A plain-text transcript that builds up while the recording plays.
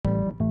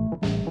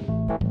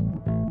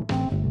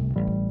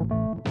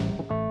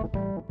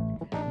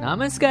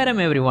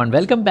Namaskaram everyone,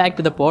 welcome back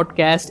to the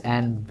podcast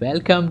and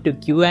welcome to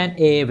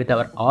Q&A with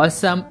our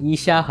awesome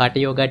Isha Hatha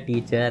Yoga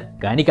teacher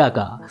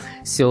Kanikaka.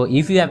 So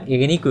if you have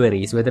any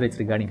queries, whether it's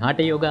regarding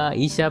Hatha Yoga,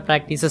 Isha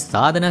practices,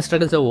 sadhana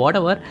struggles or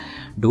whatever,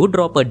 do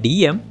drop a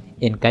DM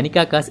in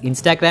Kanikaka's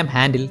Instagram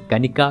handle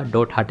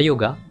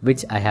kanika.hathayoga,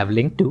 which I have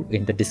linked to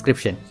in the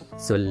description.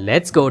 So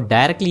let's go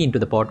directly into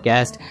the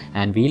podcast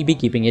and we'll be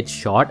keeping it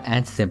short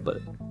and simple.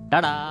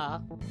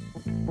 Ta-da!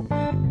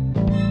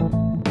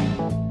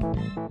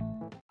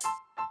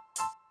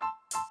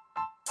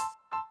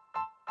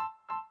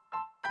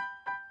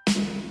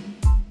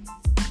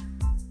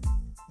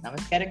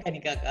 Namaskaram,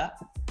 Kanikaka.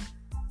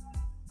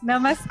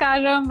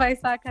 Namaskaram,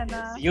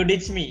 Vaisakana. You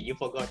ditched me. You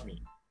forgot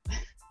me.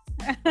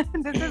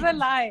 This is a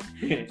lie.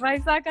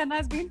 Vaisakana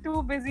has been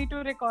too busy to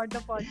record the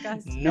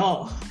podcast.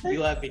 No,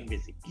 you have been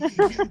busy.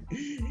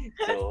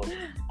 So,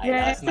 I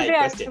asked my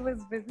question. I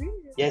was busy.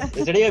 Yes,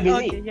 yesterday you were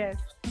busy? Okay, yes.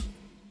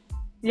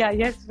 Yeah,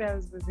 yesterday I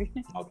was busy.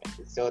 Okay.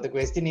 So, the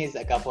question is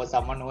for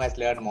someone who has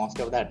learned most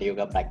of the Hatha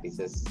Yoga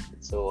practices.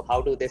 So,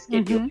 how do they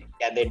schedule it?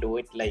 Can they do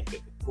it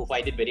who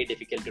find it very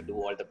difficult to do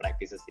all the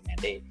practices in a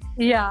day?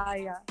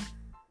 Yeah.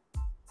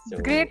 So,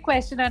 great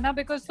question, Anna,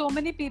 because so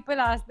many people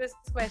ask this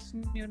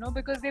question,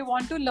 because they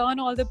want to learn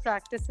all the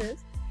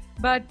practices.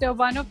 But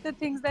one of the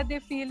things that they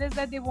feel is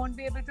that they won't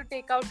be able to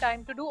take out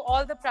time to do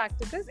all the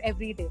practices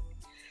every day.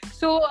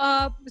 So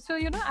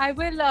I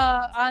will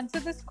answer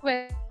this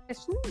question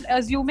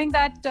assuming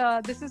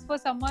that this is for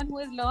someone who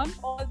has learned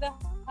all the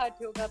Hatha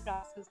Yoga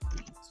practices.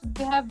 So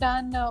they have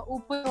done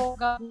Upa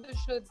Yoga,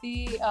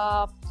 Shuddhi,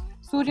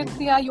 Surya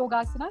Kriya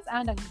Yogasanas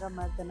and Anga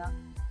Mardana.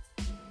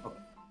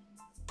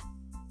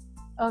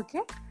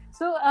 Okay.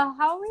 So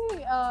how we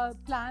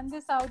plan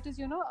this out is,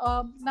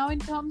 now in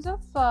terms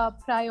of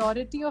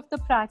priority of the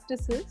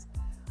practices,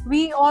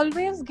 we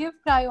always give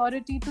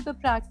priority to the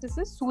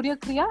practices Surya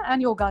Kriya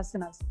and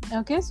Yogasanas.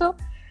 Okay. So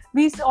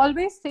we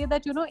always say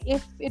that,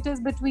 if it is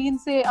between,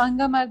 say,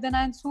 Anga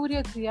Mardana and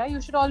Surya Kriya, you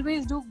should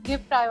always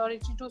give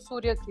priority to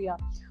Surya Kriya.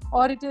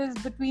 Or it is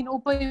between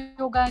Upa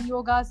Yoga and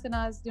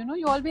Yogasanas,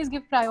 you always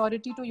give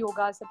priority to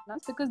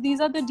Yogasanas because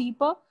these are the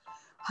deeper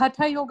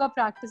Hatha Yoga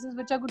practices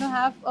which are going to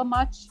have a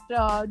much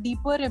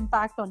deeper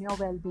impact on your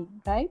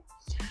well-being, right?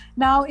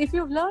 Now, if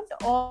you've learned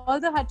all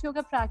the Hatha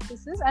Yoga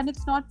practices and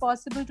it's not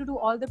possible to do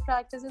all the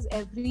practices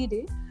every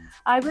day,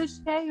 I will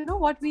share,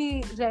 what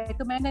we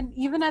recommend. And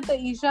even at the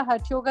Isha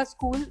Hatha Yoga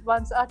school,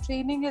 once our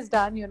training is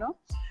done,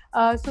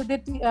 so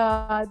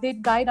that they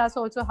guide us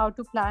also how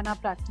to plan our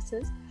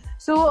practices.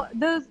 So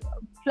the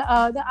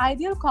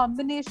ideal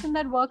combination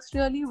that works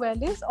really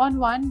well is on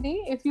one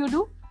day, if you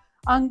do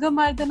Anga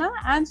Mardana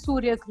and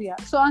Surya Kriya.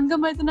 So Anga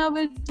Mardana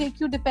will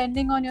take you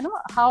depending on,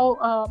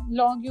 how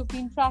long you've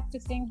been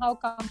practicing, how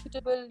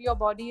comfortable your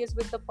body is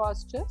with the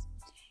postures.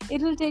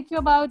 It will take you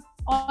about,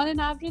 on an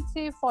average,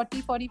 say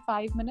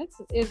 40-45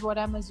 minutes is what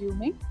I'm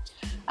assuming.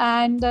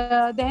 And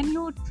then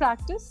you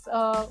practice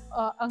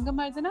Anga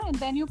Mardana and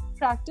then you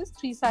practice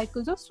 3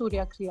 cycles of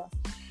Surya Kriya.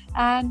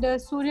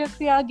 And Surya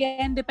Kriya,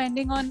 again,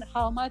 depending on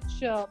how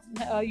much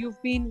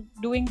you've been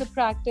doing the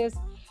practice,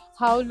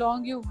 how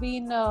long you've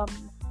been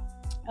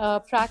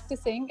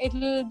practicing, it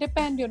will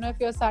depend, if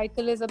your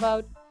cycle is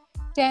about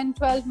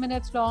 10-12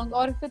 minutes long,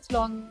 or if it's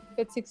long, if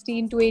it's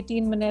 16 to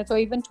 18 minutes or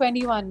even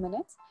 21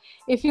 minutes.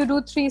 If you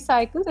do 3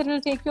 cycles, it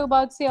will take you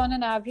about, say, on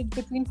an average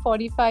between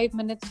 45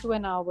 minutes to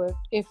an hour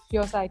if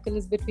your cycle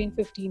is between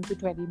 15 to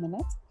 20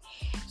 minutes.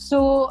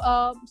 So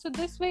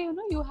this way,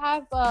 you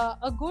have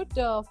a good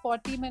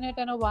 40 minute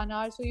and a 1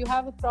 hour. So you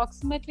have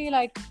approximately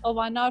like a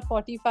 1 hour,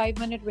 45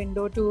 minute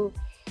window to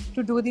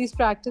do these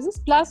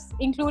practices, plus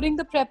including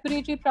the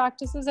preparatory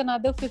practices,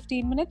 another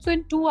 15 minutes. So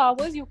in 2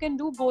 hours, you can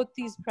do both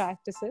these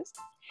practices.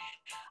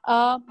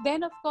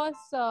 Then, of course,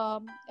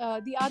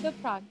 the other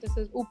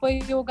practices, Upa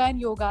Yoga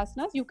and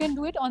Yogasanas, you can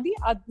do it on the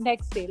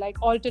next day, like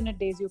alternate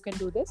days you can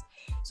do this.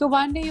 So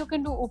one day you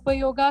can do Upa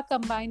Yoga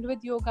combined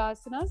with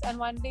Yogasanas, and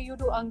one day you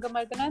do Anga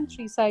Mardana and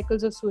 3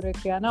 cycles of Surya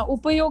Kriya. Now,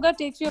 Upa Yoga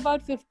takes you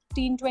about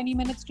 15-20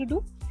 minutes to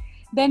do.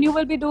 Then you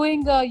will be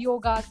doing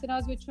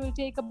Yogasanas, which will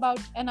take about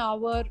an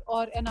hour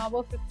or an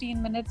hour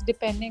 15 minutes,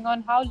 depending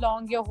on how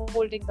long you're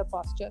holding the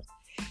posture.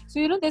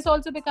 So, this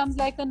also becomes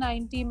like a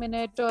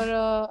 90-minute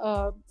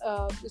or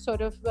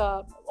sort of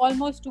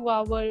almost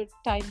 2-hour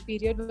time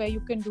period where you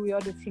can do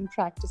your different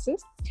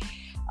practices.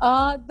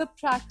 The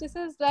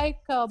practices like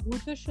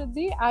Bhuta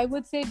Shuddhi, I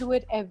would say do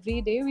it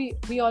every day.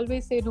 We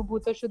always say do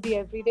Bhuta Shuddhi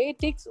every day. It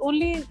takes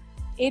only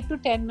 8 to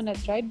 10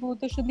 minutes, right?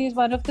 Bhuta Shuddhi is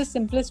one of the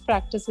simplest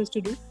practices to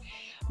do.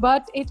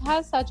 But it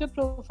has such a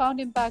profound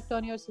impact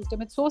on your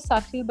system. It's so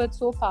subtle but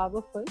so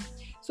powerful.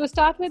 So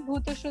start with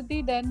Bhuta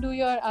Shuddhi, then do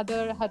your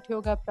other Hatha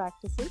Yoga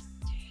practices.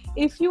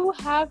 If you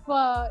have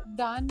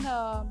done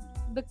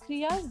the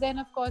Kriyas, then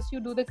of course you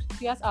do the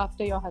Kriyas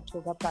after your Hatha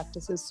Yoga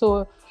practices.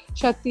 So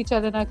Shakti,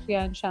 Chalana,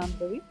 Kriya and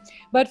Shambhavi.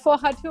 But for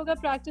Hatha Yoga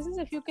practices,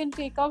 if you can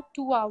take out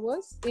 2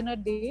 hours in a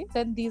day,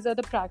 then these are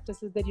the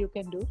practices that you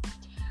can do.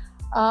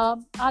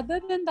 Other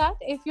than that,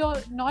 if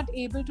you're not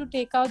able to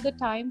take out the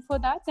time for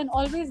that, then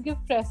always give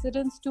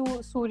precedence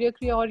to Surya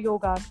Kriya or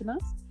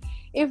Yogasanas.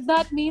 If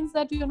that means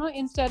that,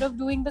 instead of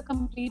doing the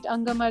complete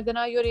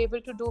Angamardana, you're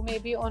able to do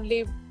maybe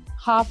only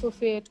half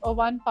of it or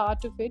one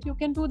part of it, you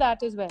can do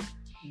that as well.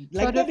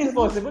 Like that is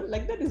possible?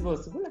 Like that is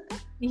possible?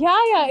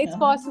 Yeah, it's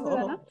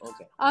possible.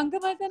 Okay.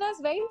 Angamardana is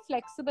very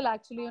flexible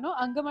actually.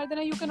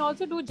 Angamardana you can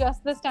also do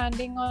just the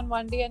standing on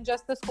one day and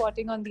just the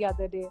squatting on the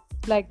other day.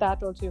 Like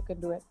that also you can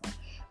do it.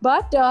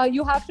 But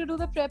you have to do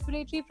the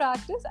preparatory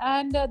practice,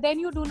 and then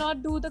you do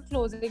not do the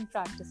closing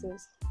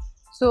practices.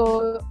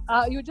 So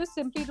you just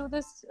simply do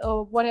this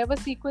whatever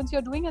sequence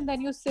you're doing, and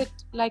then you sit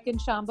like in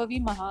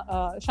Shambhavi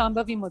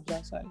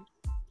Mudra. Sorry.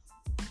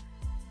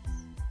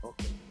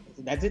 Okay.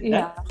 So that's it.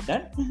 Yeah.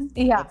 Done?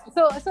 Yeah.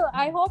 So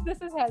I hope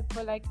this is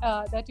helpful. Like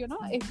that,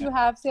 if you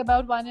have say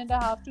about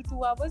 1.5 to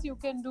 2 hours, you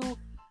can do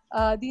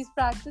these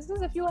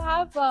practices. If you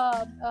have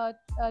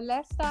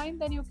less time,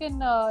 then you can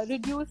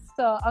reduce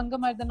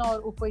Angamardana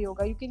or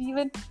Upayoga. You can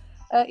even,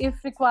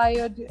 if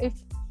required, if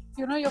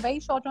you're very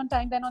short on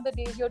time, then on the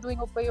days you're doing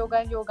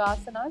Upayoga and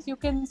Yogasanas, you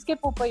can skip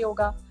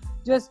Upayoga.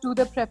 Just do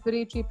the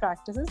preparatory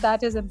practices.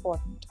 That is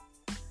important.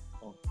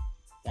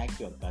 Thank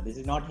you, Akka. This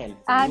is not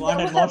helpful. And We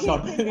wanted more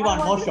short. We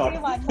want more short.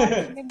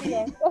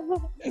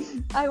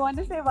 I want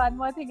to say one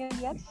more thing in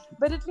the end.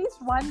 But at least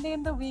one day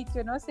in the week,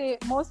 say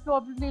most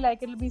probably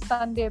like it'll be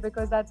Sunday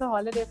because that's a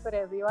holiday for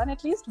everyone.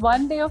 At least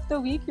one day of the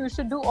week, you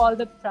should do all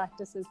the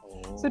practices.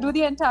 So do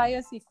the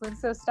entire sequence.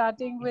 So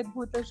starting with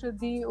Bhuta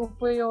Shuddhi,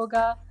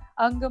 Upayoga,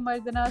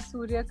 Angamardana,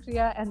 Surya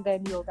Kriya, and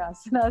then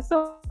Yogasana.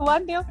 So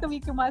one day of the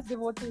week you must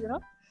devote to,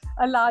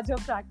 a larger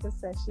practice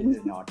session. This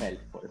is not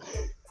helpful.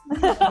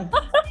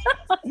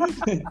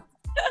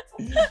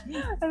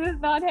 It is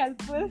not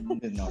helpful.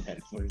 This is not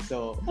helpful.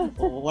 So,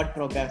 what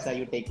programs are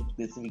you taking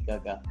this week,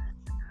 Akka?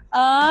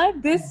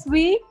 This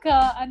week,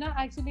 Anna,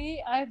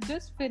 actually, I've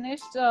just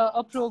finished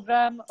a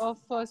program of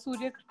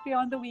Surya Kriya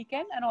on the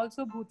weekend and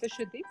also Bhuta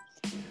Shuddhi.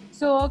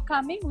 So,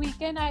 coming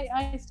weekend,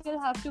 I still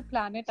have to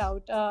plan it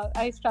out.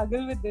 I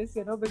struggle with this,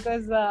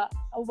 because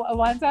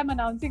once I'm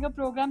announcing a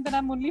program, then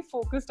I'm only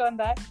focused on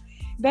that.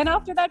 Then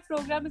after that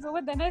program is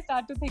over, then I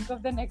start to think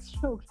of the next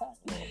program.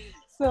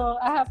 So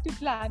I have to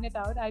plan it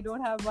out. I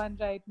don't have one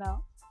right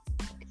now.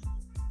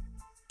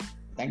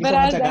 Thank you but so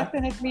much, I'll Akka.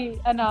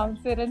 definitely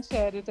announce it and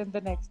share it in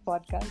the next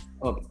podcast.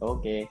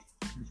 Okay.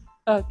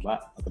 Okay.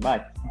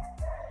 Bye.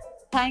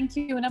 Thank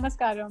you.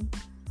 Namaskaram.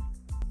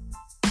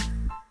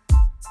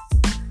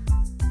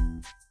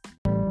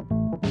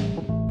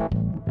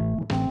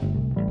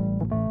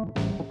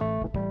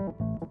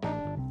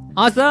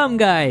 Awesome,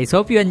 guys.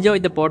 Hope you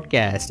enjoyed the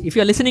podcast. If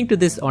you're listening to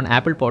this on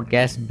Apple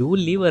Podcasts, do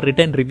leave a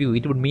written review.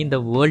 It would mean the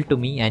world to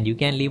me, and you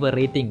can leave a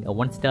rating, a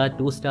 1 star,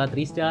 2 star,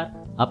 3 star,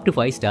 up to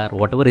 5 star,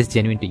 whatever is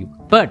genuine to you.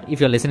 But if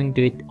you're listening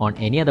to it on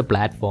any other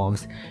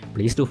platforms,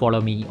 please do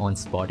follow me on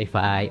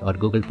Spotify or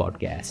Google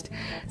Podcast.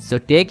 So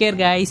take care,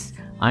 guys.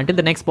 Until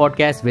the next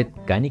podcast with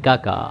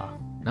Ganikaka.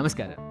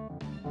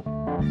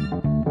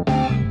 Namaskaram.